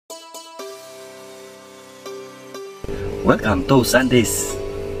Welcome to Sunday's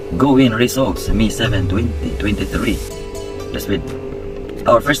GOWIN results, May 7, 2023. Let's read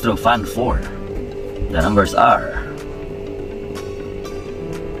our first draw, Fan 4. The numbers are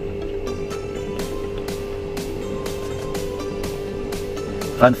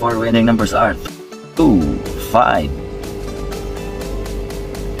Fan 4 winning numbers are 2, 5,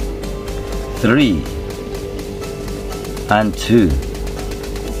 3, and 2.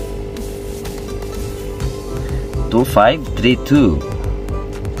 2, 5, 3, 2.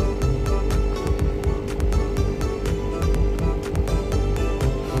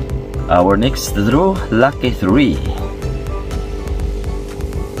 Our next draw, Lucky 3.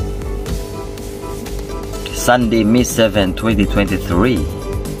 Sunday, May 7, 2023.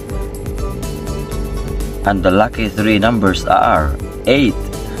 And the lucky 3 numbers are 8,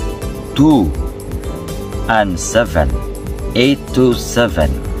 2, and 7. 8, 2,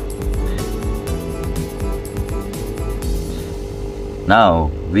 7. Now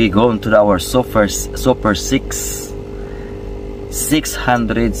we go into our Super 6,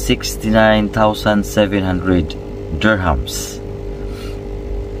 669,700 dirhams.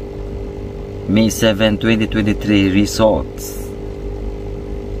 May 7, 2023 results.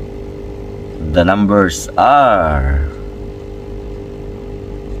 The numbers are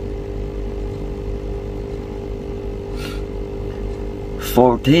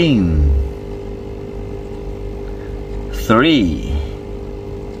 14, 3,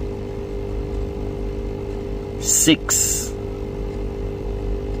 6,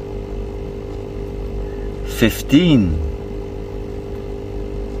 15,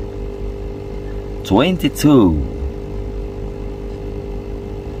 22,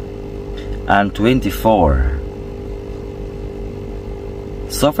 and 24.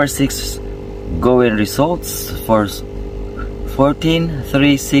 Super 6 GOWIN results for 14,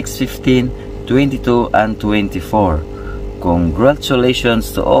 3, 6, 15, 22, and 24.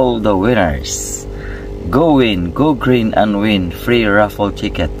 Congratulations to all the winners. Go win, go green, and win free raffle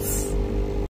tickets.